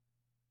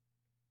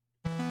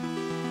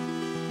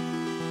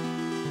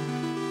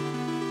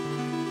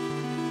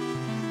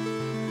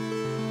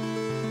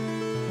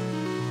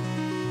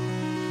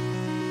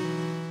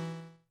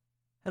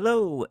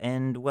Hello,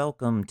 and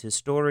welcome to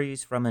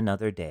Stories from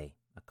Another Day,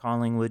 a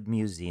Collingwood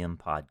Museum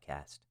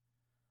podcast.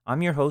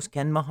 I'm your host,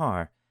 Ken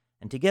Mahar,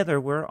 and together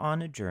we're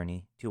on a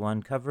journey to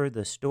uncover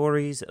the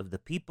stories of the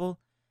people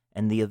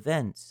and the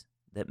events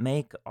that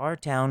make our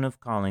town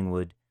of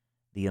Collingwood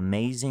the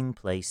amazing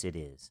place it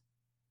is.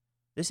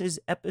 This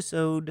is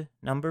episode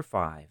number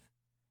 5,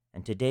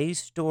 and today's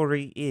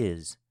story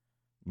is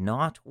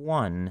Not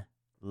One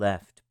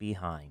Left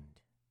Behind.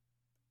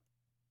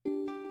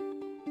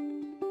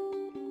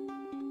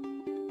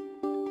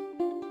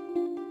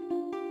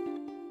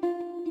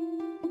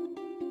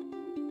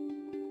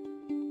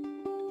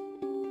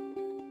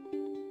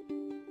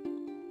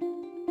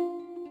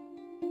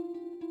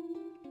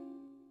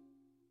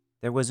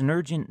 There was an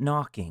urgent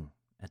knocking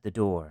at the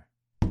door.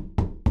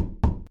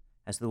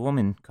 As the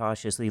woman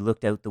cautiously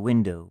looked out the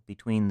window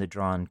between the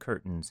drawn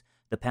curtains,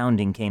 the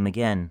pounding came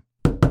again.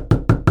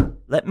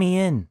 "Let me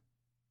in!"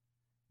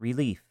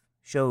 Relief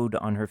showed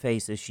on her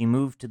face as she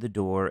moved to the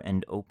door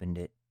and opened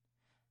it.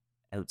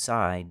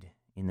 Outside,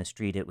 in the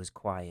street, it was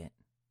quiet.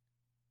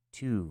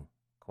 Too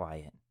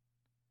quiet.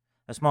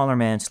 A smaller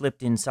man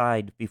slipped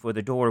inside before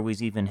the door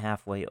was even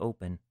halfway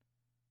open.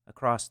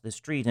 Across the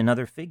street,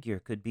 another figure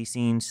could be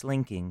seen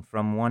slinking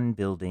from one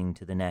building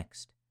to the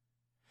next.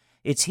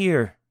 "It's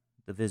here,"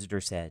 the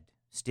visitor said,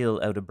 still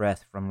out of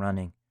breath from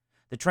running.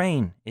 "The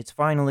train, it's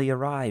finally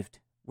arrived.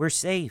 We're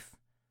safe.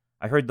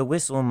 I heard the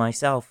whistle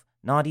myself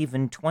not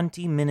even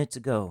 20 minutes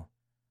ago."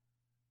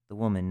 The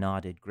woman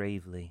nodded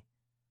gravely.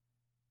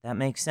 "That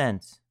makes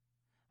sense.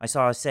 I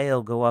saw a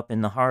sail go up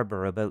in the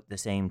harbor about the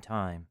same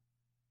time."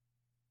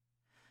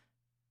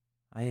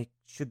 "I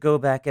should go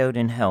back out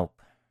and help,"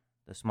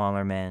 the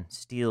smaller man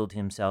steeled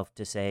himself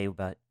to say,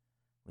 but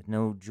with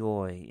no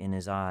joy in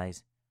his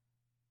eyes.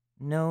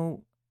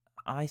 "No,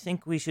 I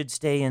think we should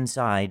stay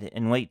inside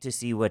and wait to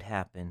see what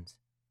happens."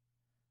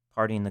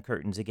 Parting the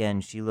curtains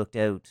again, she looked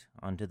out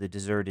onto the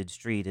deserted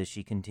street as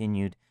she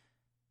continued,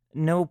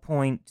 "No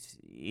point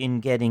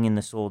in getting in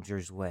the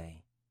soldiers'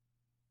 way.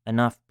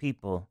 Enough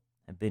people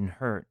have been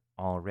hurt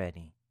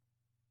already."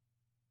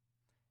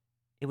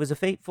 It was a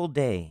fateful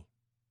day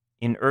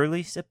in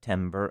early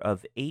September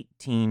of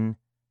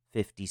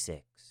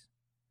 1856,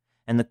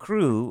 and the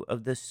crew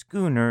of the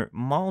schooner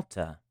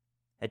Malta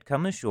had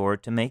come ashore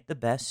to make the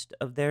best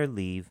of their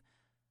leave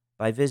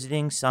by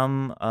visiting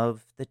some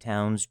of the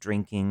town's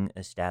drinking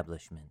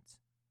establishments.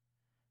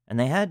 And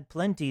they had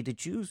plenty to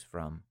choose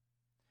from.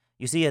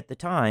 You see, at the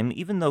time,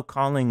 even though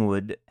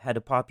Collingwood had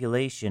a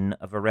population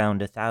of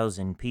around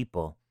 1,000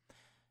 people,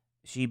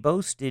 she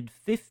boasted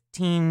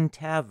 15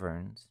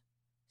 taverns,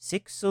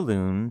 6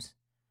 saloons,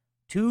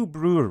 2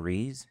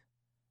 breweries,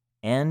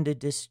 and a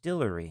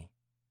distillery.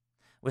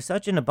 With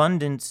such an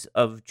abundance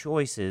of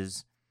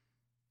choices,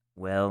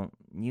 well,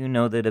 you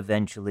know that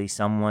eventually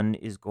someone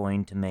is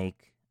going to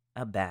make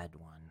a bad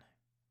one.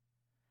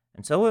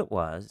 And so it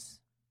was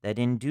that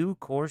in due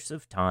course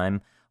of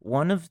time,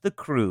 one of the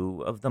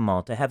crew of the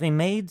Malta, having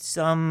made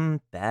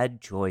some bad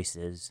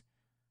choices,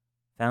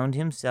 found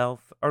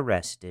himself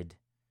arrested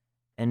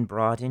and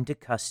brought into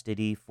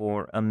custody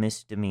for a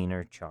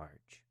misdemeanor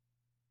charge.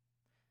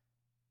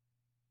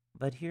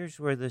 But here's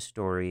where the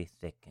story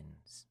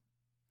thickens.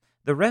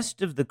 The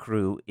rest of the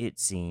crew, it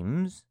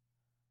seems,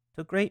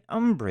 took great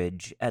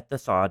umbrage at the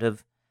thought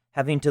of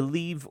having to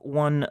leave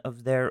one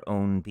of their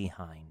own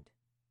behind.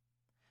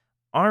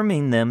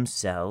 Arming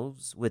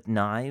themselves with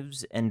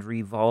knives and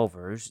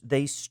revolvers,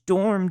 they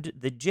stormed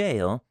the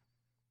jail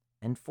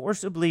and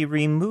forcibly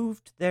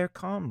removed their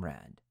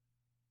comrade.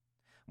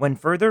 When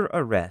further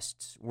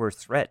arrests were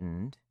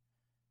threatened,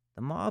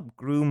 the mob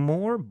grew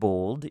more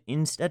bold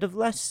instead of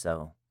less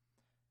so.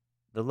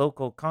 The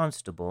local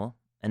constable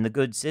and the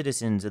good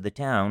citizens of the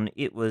town,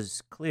 it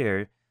was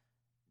clear,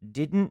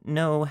 didn't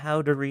know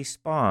how to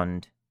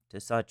respond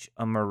to such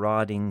a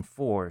marauding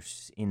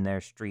force in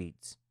their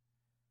streets.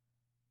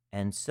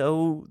 And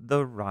so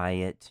the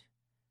riot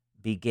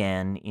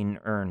began in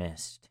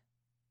earnest.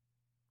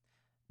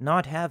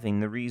 Not having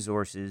the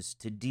resources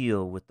to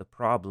deal with the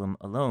problem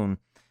alone,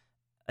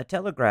 a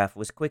telegraph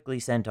was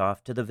quickly sent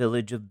off to the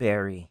village of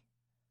Barry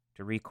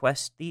to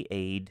request the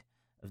aid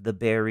of the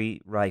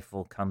Barry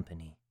Rifle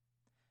Company.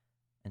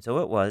 And so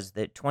it was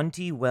that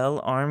 20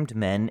 well-armed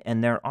men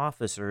and their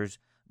officers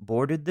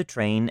boarded the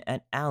train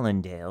at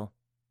Allendale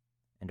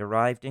and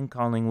arrived in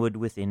Collingwood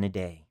within a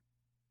day.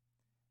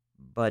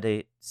 But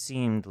it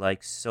seemed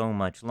like so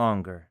much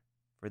longer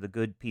for the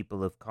good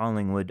people of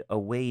Collingwood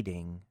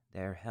awaiting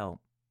their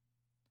help.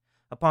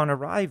 Upon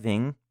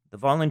arriving, the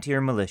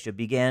volunteer militia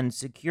began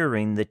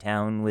securing the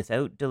town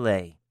without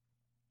delay.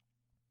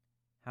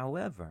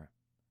 However,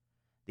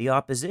 the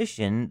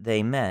opposition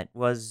they met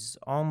was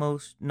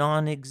almost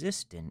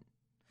non-existent,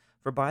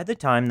 for by the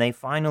time they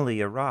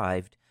finally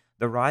arrived,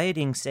 the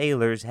rioting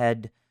sailors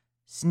had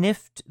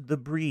sniffed the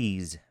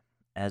breeze,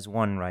 as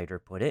one writer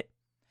put it,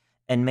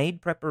 and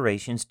made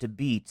preparations to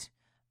beat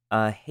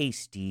a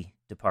hasty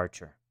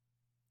departure.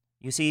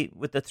 You see,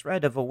 with the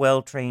threat of a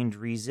well-trained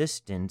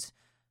resistance,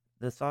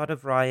 the thought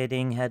of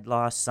rioting had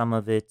lost some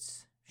of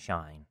its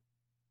shine.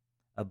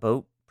 A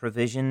boat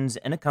provisions,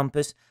 and a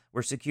compass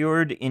were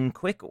secured in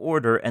quick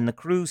order, and the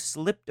crew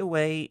slipped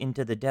away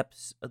into the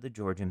depths of the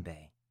Georgian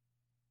Bay.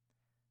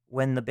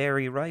 When the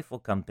Barry Rifle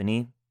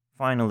Company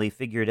finally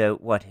figured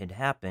out what had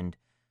happened,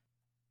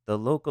 the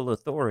local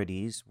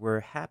authorities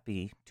were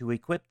happy to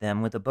equip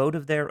them with a boat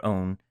of their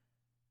own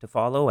to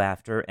follow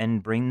after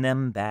and bring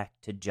them back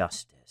to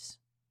justice.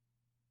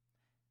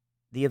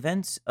 The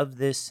events of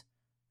this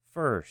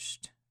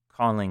first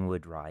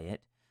Collingwood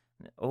riot,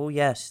 oh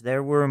yes,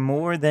 there were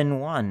more than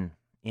one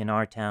in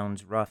our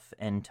town's rough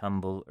and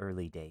tumble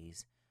early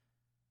days,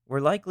 were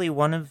likely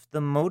one of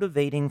the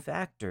motivating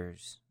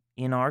factors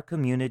in our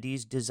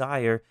community's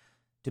desire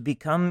to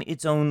become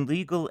its own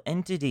legal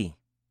entity,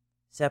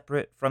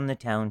 separate from the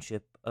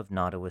township of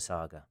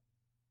Nottawasaga.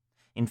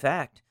 In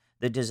fact,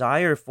 the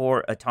desire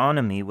for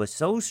autonomy was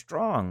so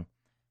strong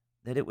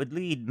that it would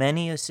lead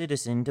many a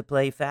citizen to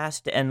play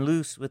fast and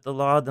loose with the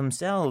law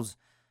themselves.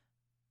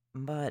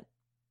 But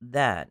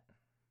that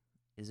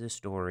is a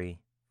story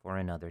for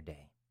another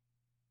day.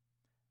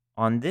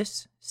 On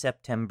this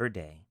September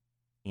day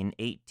in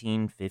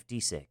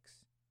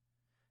 1856,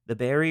 the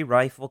Barry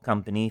Rifle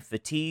Company,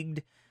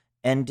 fatigued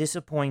and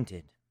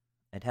disappointed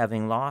at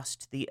having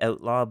lost the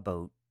outlaw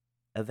boat,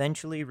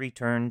 eventually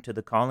returned to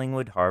the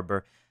Collingwood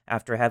harbor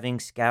after having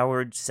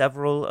scoured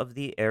several of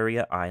the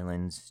area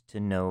islands to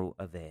no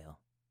avail.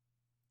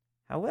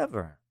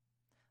 However,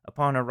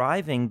 upon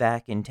arriving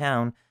back in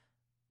town,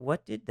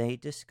 what did they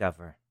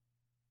discover?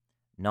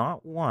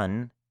 Not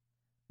one,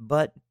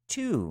 but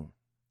two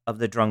of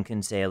the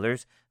drunken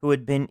sailors who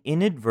had been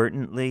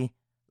inadvertently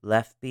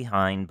left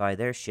behind by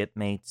their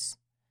shipmates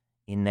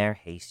in their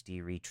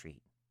hasty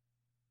retreat.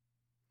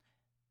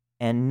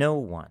 And no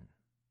one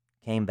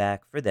came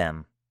back for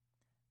them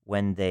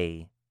when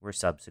they were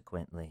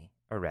subsequently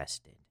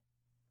arrested.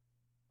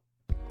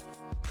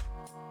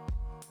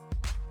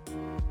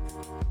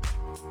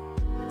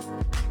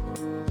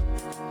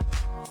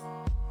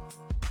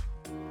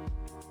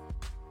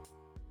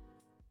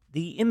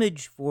 The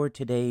image for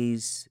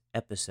today's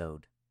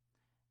episode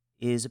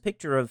is a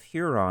picture of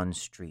Huron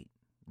Street,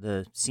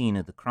 the scene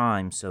of the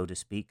crime, so to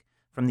speak,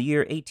 from the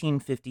year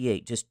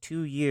 1858, just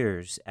 2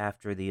 years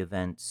after the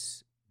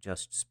events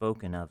just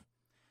spoken of.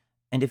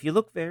 And if you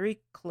look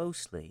very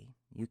closely,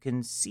 you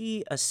can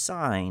see a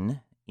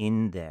sign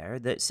in there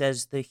that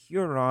says the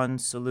Huron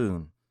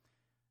Saloon.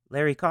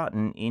 Larry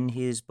Cotton, in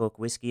his book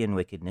Whiskey and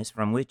Wickedness,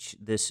 from which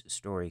this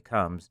story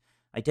comes,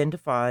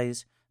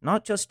 identifies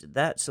not just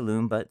that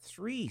saloon, but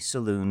 3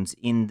 saloons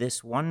in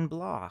this one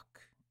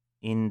block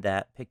in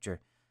that picture.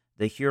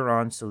 The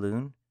Huron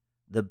Saloon,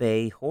 the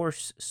Bay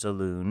Horse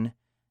Saloon,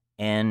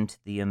 and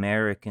the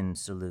American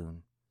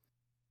Saloon.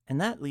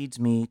 And that leads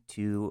me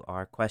to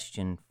our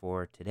question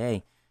for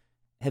today.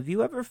 Have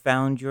you ever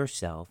found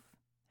yourself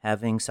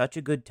having such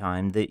a good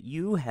time that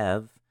you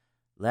have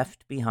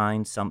left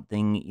behind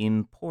something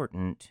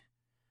important?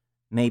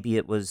 Maybe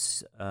it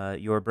was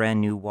your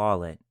brand new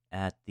wallet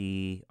at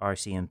the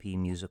RCMP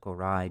musical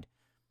ride.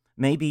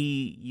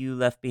 Maybe you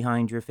left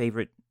behind your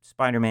favorite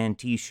Spider-Man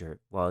t-shirt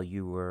while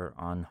you were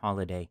on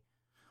holiday.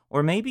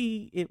 Or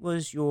maybe it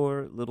was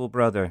your little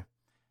brother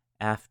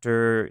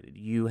after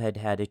you had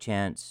had a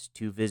chance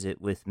to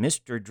visit with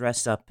Mr.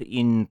 Dress-Up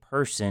in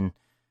person.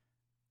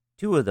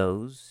 2 of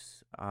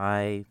those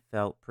I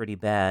felt pretty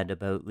bad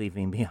about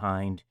leaving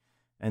behind.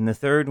 And the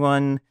third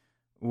one,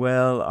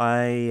 well,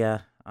 I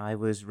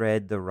was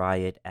read the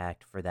riot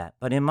act for that.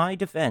 But in my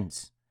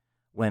defense,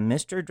 when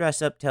Mr.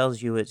 Dress-Up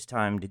tells you it's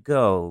time to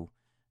go,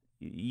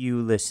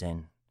 you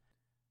listen.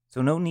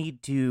 So no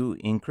need to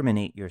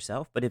incriminate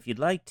yourself, but if you'd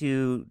like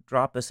to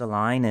drop us a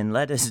line and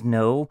let us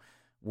know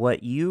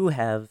what you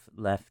have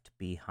left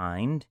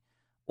behind,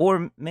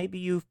 or maybe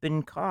you've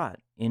been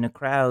caught in a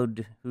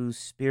crowd whose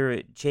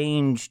spirit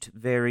changed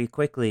very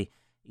quickly,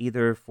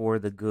 either for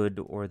the good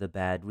or the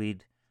bad,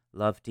 we'd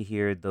love to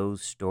hear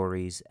those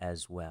stories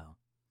as well.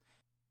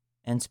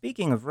 And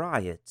speaking of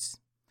riots,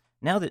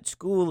 now that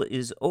school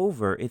is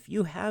over, if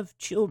you have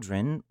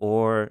children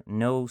or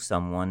know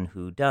someone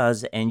who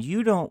does, and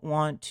you don't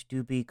want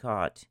to be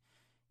caught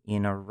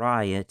in a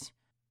riot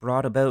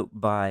brought about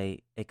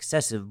by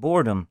excessive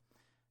boredom,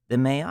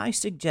 then may I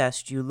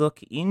suggest you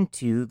look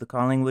into the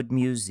Collingwood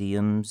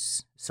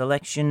Museum's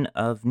selection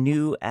of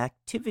new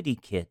activity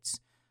kits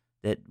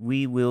that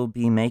we will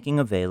be making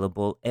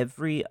available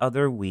every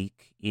other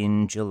week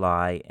in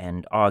July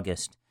and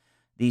August.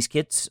 These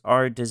kits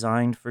are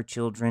designed for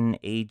children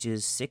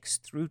ages 6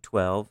 through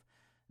 12.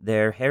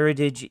 They're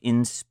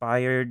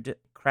heritage-inspired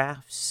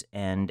crafts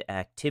and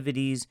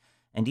activities,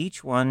 and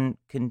each one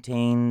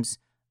contains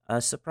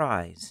a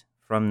surprise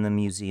from the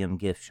museum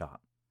gift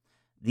shop.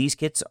 These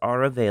kits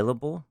are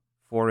available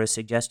for a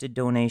suggested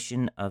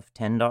donation of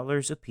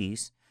 $10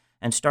 apiece,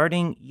 and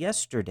starting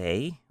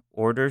yesterday,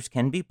 orders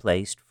can be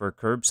placed for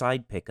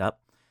curbside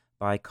pickup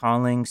by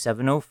calling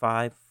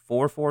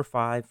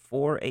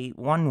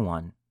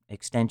 705-445-4811.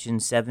 Extension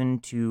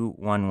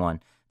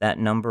 7211. That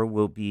number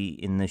will be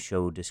in the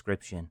show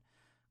description.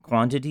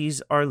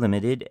 Quantities are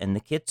limited, and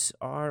the kits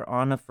are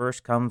on a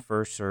first-come,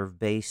 first-served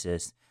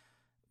basis.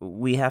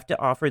 we have to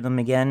offer them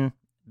again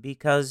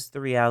because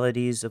the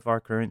realities of our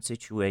current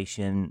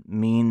situation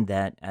mean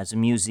that as a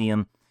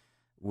museum,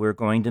 we're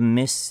going to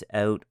miss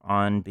out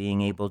on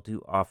being able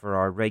to offer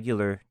our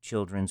regular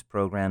children's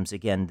programs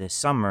again this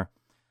summer.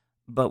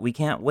 But we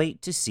can't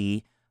wait to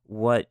see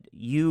what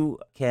you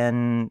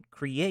can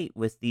create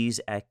with these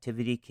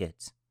activity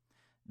kits.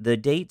 The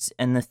dates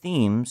and the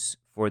themes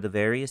for the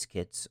various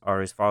kits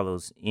are as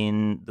follows.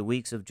 In the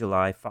weeks of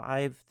July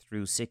 5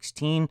 through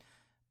 16,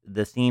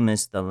 the theme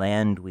is The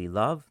Land We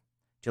Love.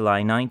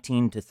 July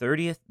 19 to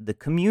 30th, The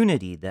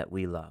Community That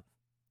We Love.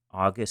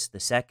 August the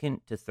 2nd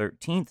to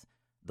 13th,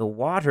 The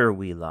Water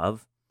We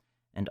Love.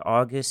 And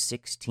August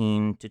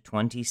 16 to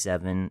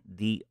 27,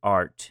 The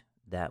Art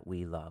That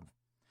We Love.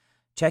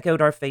 Check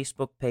out our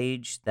Facebook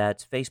page.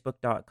 That's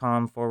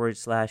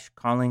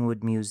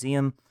facebook.com/Collingwood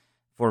Museum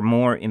for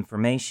more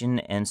information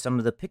and some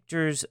of the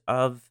pictures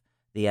of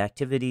the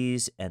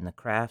activities and the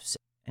crafts.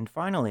 And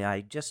finally,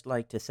 I'd just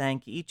like to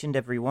thank each and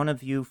every one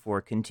of you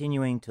for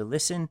continuing to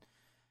listen,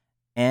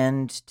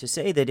 and to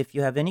say that if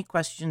you have any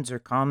questions or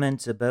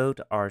comments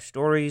about our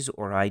stories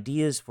or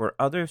ideas for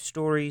other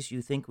stories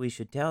you think we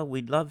should tell,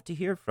 we'd love to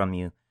hear from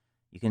you.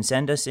 You can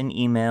send us an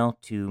email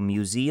to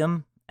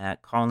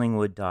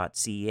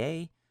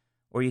museum@collingwood.ca,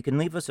 or you can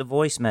leave us a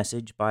voice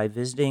message by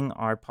visiting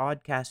our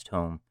podcast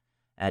home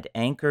at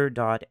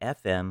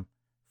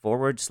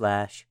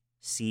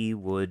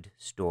anchor.fm/Seawood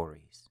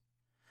Stories.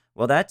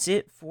 Well, that's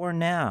it for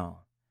now.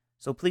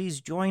 So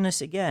please join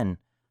us again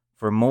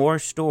for more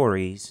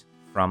stories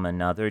from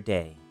another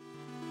day.